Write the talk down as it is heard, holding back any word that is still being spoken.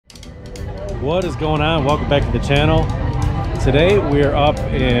What is going on? Welcome back to the channel. Today we are up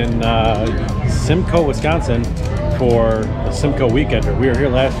in Symco, Wisconsin for the Symco Weekender. We were here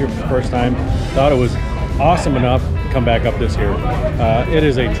last year for the first time. Thought it was awesome enough to come back up this year. It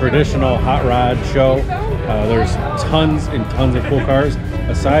is a traditional hot rod show. There's tons and tons of cool cars,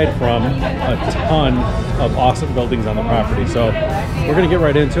 aside from a ton of awesome buildings on the property. So we're gonna get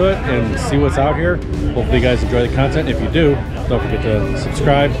right into it and see what's out here. Hopefully you guys enjoy the content. If you do, don't forget to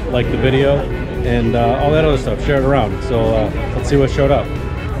subscribe, like the video, and all that other stuff. Share it around. So let's see what showed up.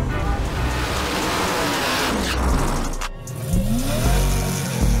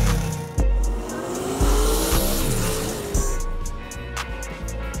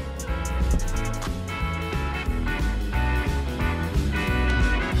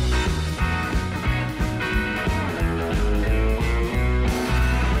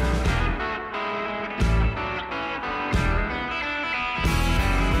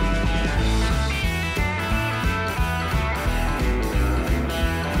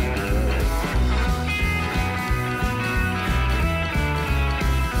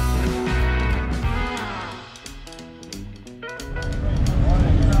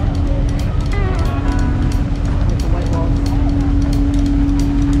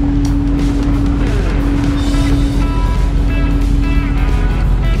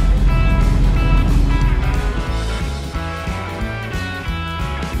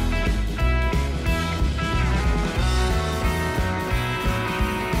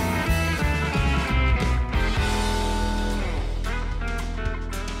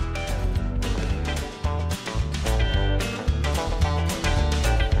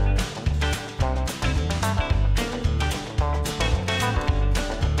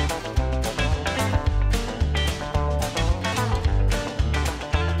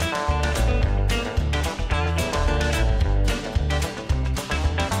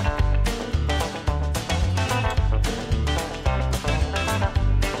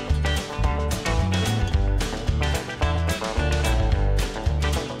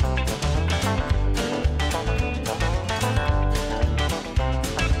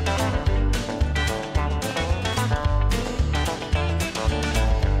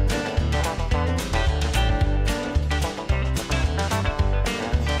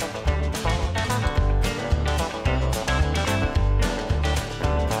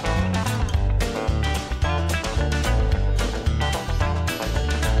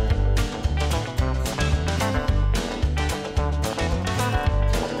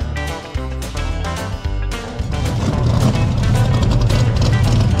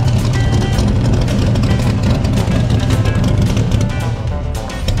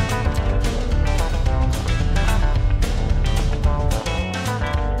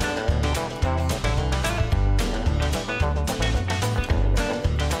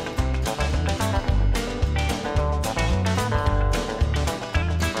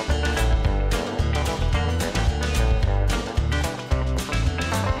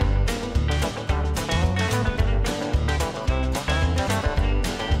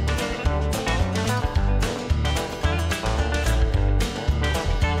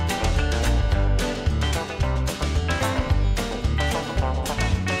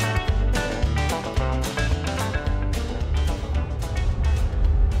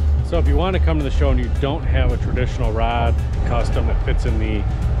 So if you want to come to the show and you don't have a traditional rod custom that fits in the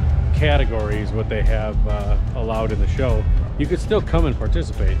categories what they have allowed in the show, you could still come and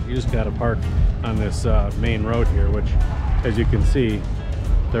participate. You just got to park on this main road here, which, as you can see,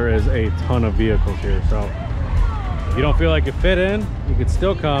 there is a ton of vehicles here. So if you don't feel like you fit in, you could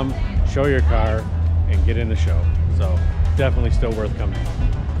still come, show your car, and get in the show. So definitely still worth coming.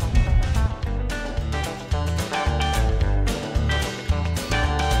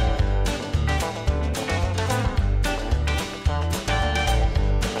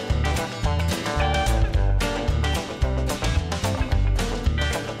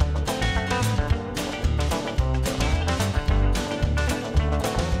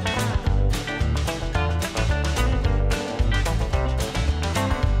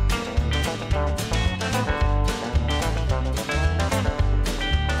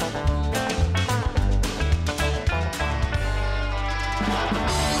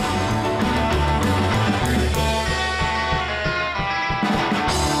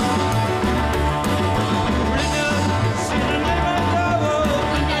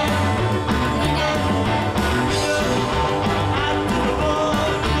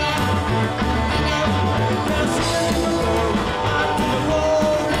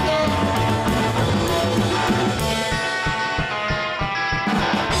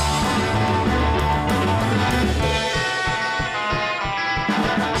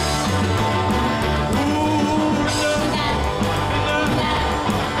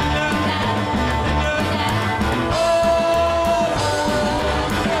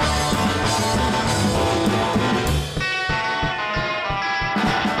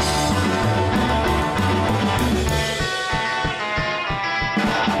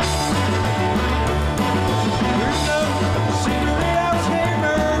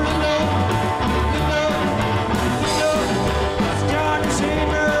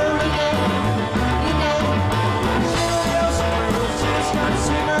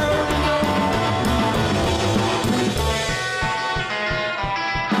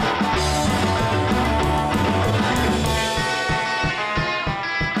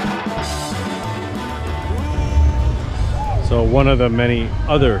 So one of the many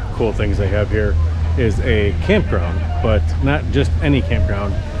other cool things they have here is a campground, but not just any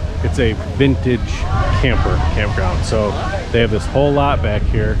campground. It's a vintage campground. So they have this whole lot back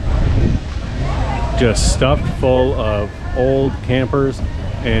here just stuffed full of old campers,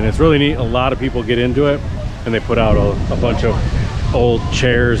 and it's really neat. A lot of people get into it, and they put out a bunch of old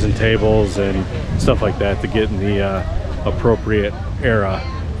chairs and tables and stuff like that to get in the appropriate era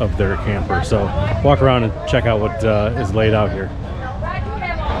of their camper. So walk around and check out what is laid out here.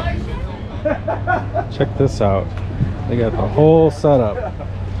 Check this out. They got the whole setup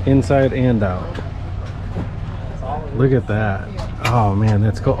inside and out. Look at that. Oh man,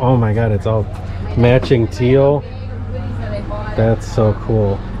 that's cool. Oh my god, it's all matching teal. That's so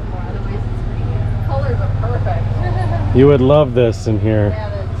cool. Colors are perfect. You would love this in here. Yeah,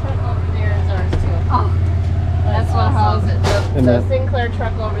 the truck over there is ours too. Oh, that's what hauls it. The Sinclair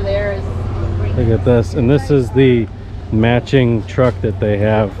truck over there is. Look at this, and this is the matching truck that they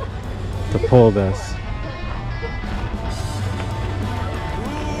have to pull this.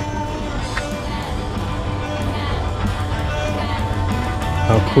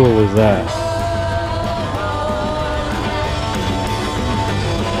 How cool is that?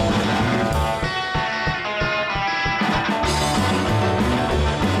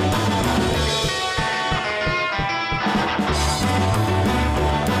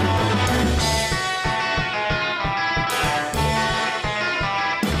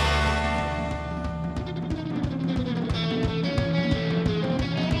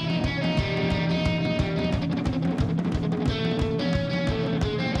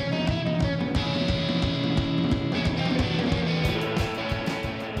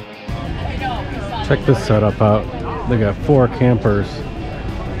 Check this setup out. They got 4 campers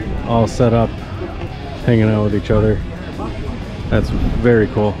all set up, hanging out with each other. That's very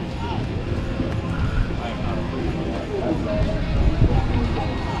cool.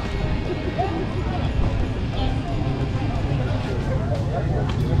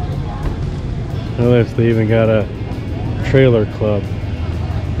 Notice they even got a trailer club.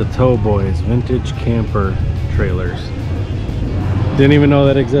 The Tow Boys Vintage Camper Trailers. Didn't even know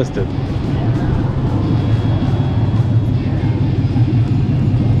that existed.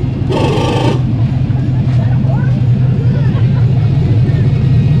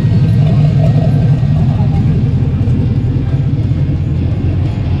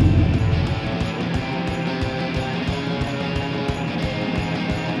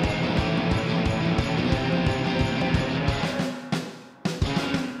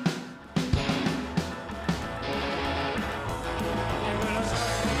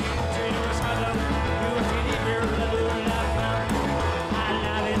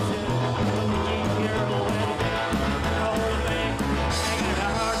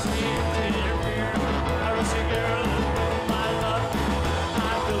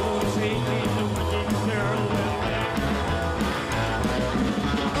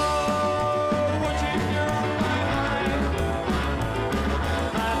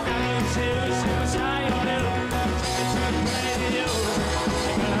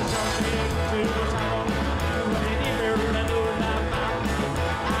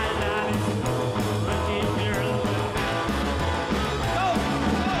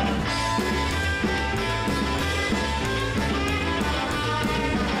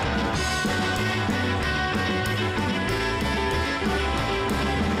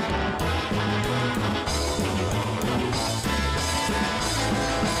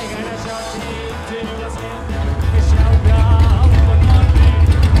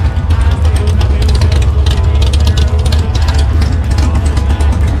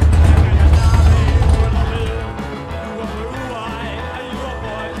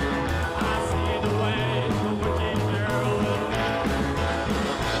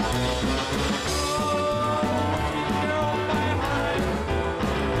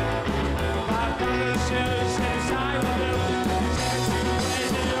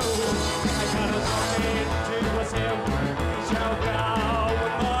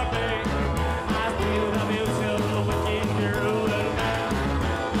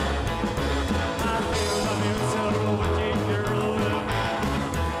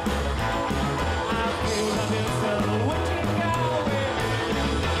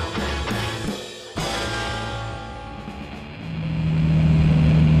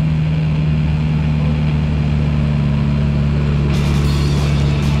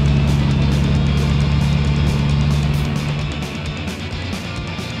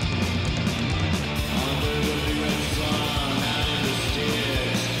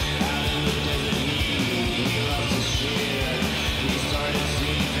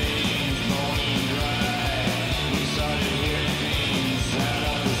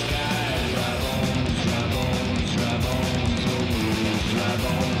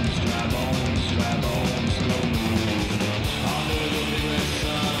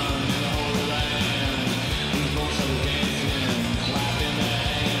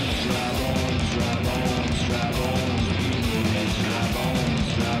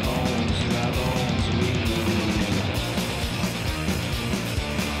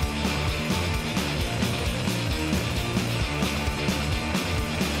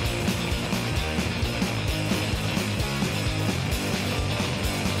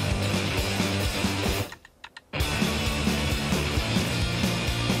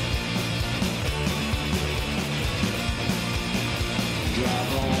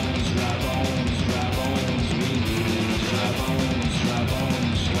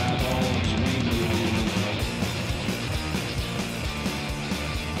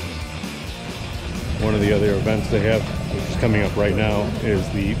 One of the other events they have, which is coming up right now, is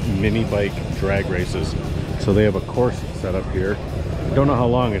the mini bike drag races. So they have a course set up here. I don't know how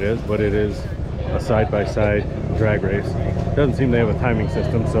long it is, but it is a side-by-side drag race. Doesn't seem they have a timing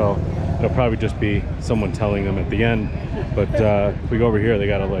system, so it'll probably just be someone telling them at the end. But if we go over here, they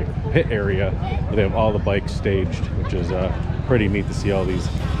got a like pit area where they have all the bikes staged, which is pretty neat to see all these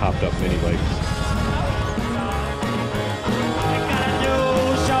hopped up mini bikes.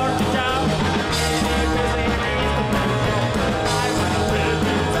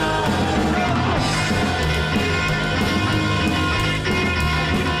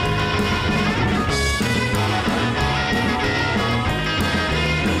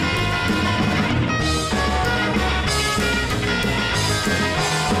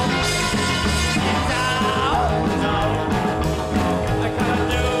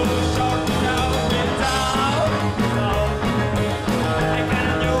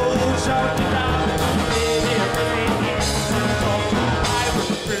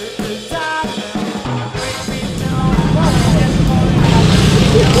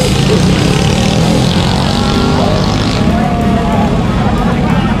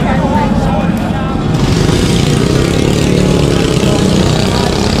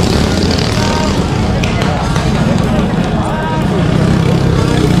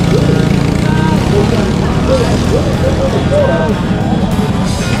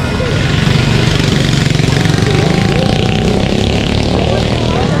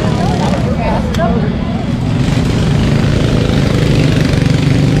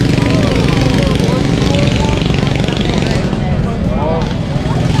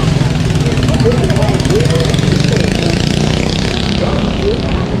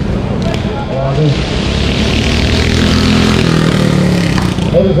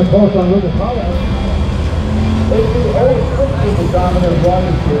 There's a course on Lucas Hollow. It's the old Christian dominant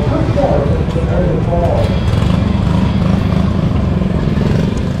riding field. Pretty far, it's the area fall.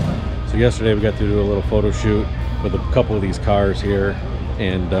 So yesterday we got to do a little photo shoot with a couple of these cars here,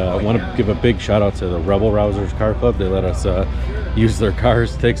 and I want to give a big shout out to the Rebel Rousers Car Club. They let us use their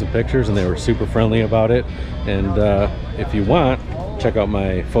cars to take some pictures, and they were super friendly about it. And if you want, check out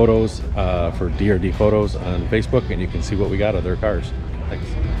my photos for DRD Photos on Facebook, and you can see what we got of their cars. Thanks.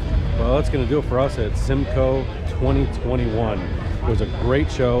 Well, that's going to do it for us at Symco 2021. It was a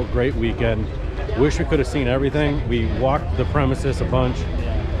great show, great weekend. Wish we could have seen everything. We walked the premises a bunch,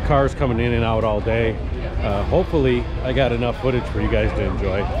 cars coming in and out all day. Hopefully I got enough footage for you guys to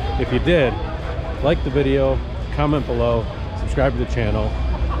enjoy. If you did, like the video, comment below, subscribe to the channel.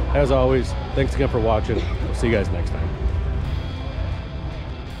 As always, thanks again for watching. We'll see you guys next time.